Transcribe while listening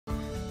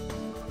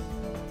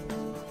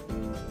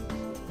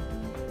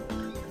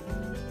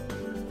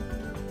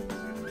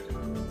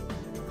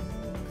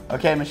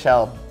Okay,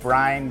 Michelle,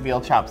 brine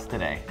veal chops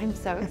today. I'm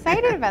so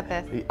excited about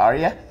this. Are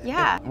you?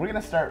 Yeah. We're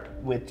gonna start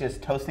with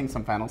just toasting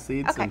some fennel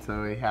seeds. Okay. And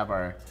so we have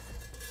our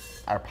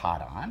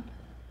pot on,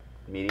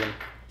 medium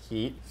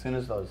heat. As soon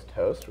as those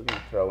toast, we're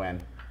gonna throw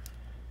in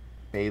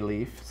bay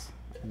leaves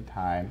and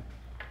thyme,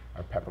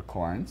 our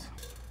peppercorns,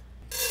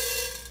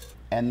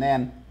 and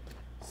then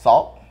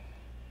salt,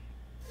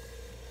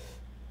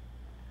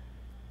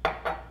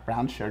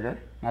 brown sugar,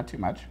 not too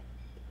much,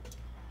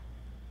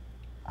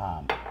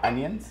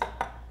 onions,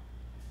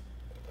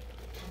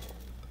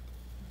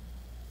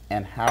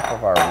 and half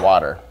of our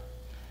water.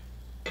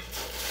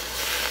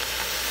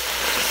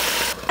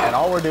 And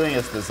all we're doing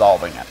is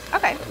dissolving it.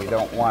 Okay. We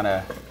don't want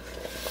to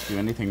do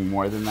anything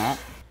more than that.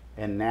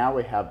 And now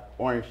we have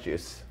orange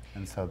juice.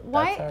 And so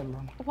that's our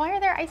little... Why are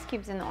there ice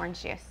cubes in the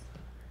orange juice?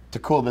 To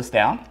cool this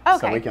down, Okay.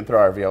 so we can throw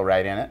our veal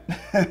right in it.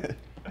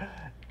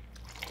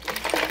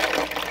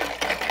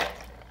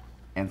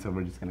 And so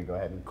we're just gonna go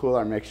ahead and cool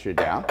our mixture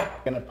down.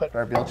 We're gonna put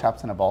our veal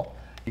chops in a bowl.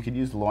 You could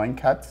use loin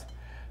cuts,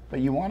 but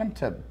you want them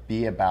to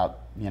be about,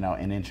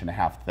 an inch and a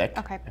half thick.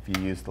 Okay. If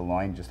you use the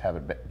loin, just have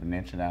it an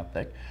inch and a half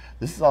thick.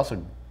 This is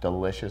also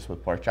delicious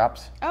with pork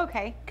chops.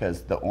 Okay.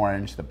 Because the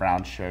orange, the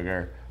brown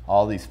sugar,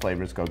 all these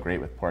flavors go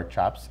great with pork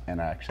chops, and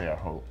actually our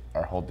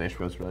whole dish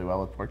goes really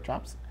well with pork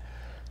chops.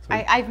 So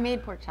I've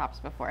made pork chops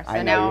before, so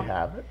I know you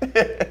have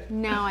it.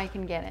 now I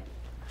can get it.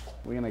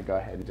 We're gonna go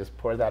ahead and just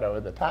pour that over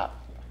the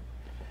top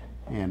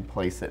and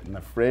place it in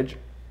the fridge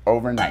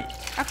overnight.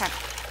 Okay.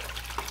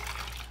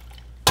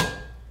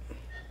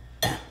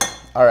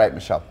 All right,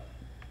 Michelle.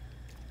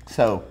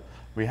 So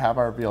we have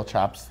our veal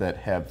chops that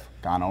have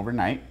gone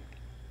overnight.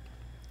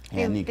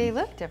 And They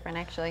look different,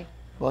 actually.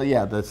 Well,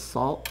 yeah, the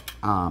salt,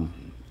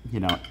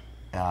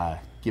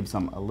 gives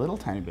them a little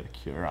tiny bit of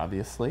cure,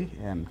 obviously,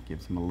 and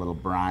gives them a little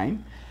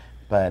brine.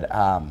 But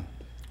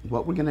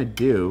what we're gonna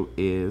do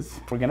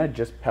is we're gonna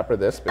just pepper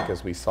this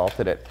because we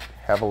salted it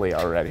heavily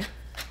already.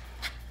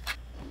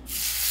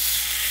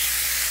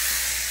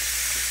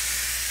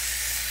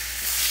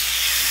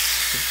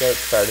 Just get it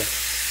started.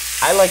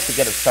 I like to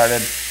get it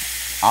started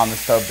on the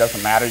stove.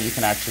 Doesn't matter. You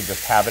can actually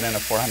just have it in a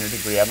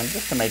 400-degree oven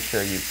just to make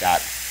sure you've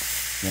got,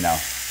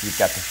 you've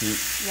got the heat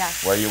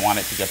where you want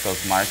it to get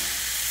those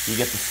marks. You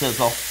get the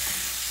sizzle,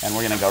 and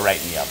we're gonna go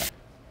right in the oven.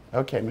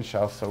 Okay,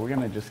 Michelle. So we're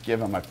gonna just give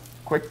them a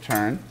quick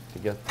turn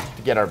to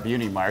get our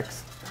beauty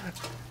marks,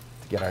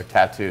 to get our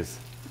tattoos.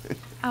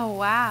 Oh,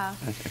 wow.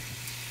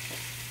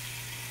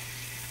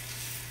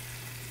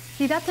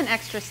 See, that's an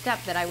extra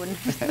step that I wouldn't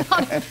have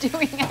thought of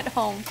doing at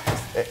home.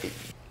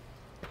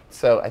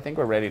 So I think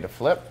we're ready to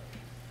flip.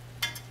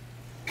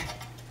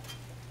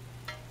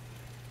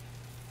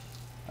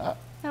 That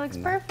looks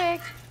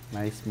perfect.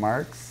 Nice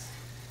marks.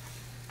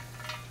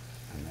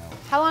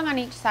 How long on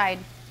each side?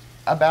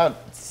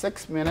 About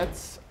 6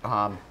 minutes,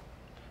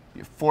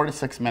 4 to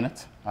 6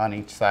 minutes on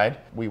each side.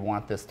 We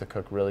want this to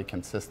cook really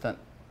consistent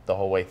the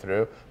whole way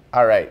through.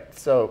 All right,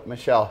 so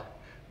Michelle,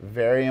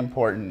 very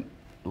important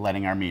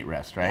letting our meat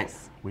rest, right?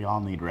 Yes. We all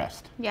need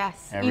rest.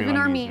 Yes, Everyone even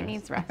our needs meat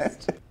needs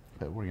rest.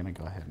 But we're gonna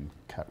go ahead and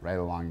cut right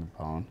along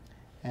the bone.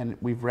 And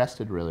we've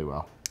rested really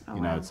well. Oh,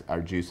 wow. Our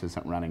juice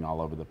isn't running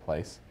all over the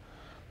place.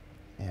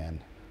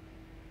 And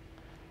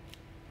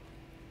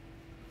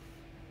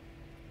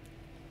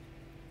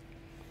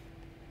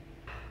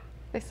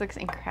This looks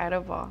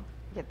incredible.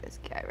 Get this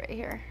guy right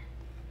here.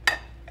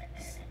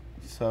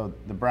 so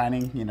the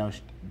brining,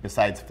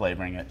 besides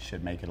flavoring it,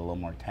 should make it a little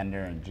more tender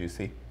and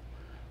juicy.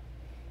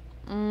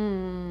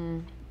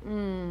 Mmm.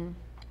 Mmm.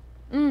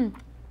 Mmm.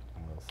 A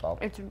little salt.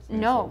 It's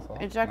salt?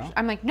 it's actually. No?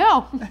 I'm like,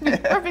 no,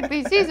 it's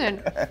perfectly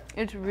seasoned.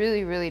 It's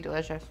really, really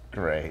delicious.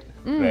 Great,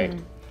 great.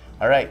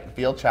 All right,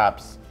 veal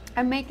chops.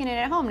 I'm making it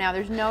at home now.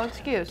 There's no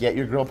excuse. Get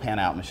your grill pan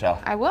out,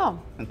 Michelle. I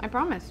will. I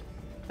promise.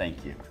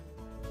 Thank you.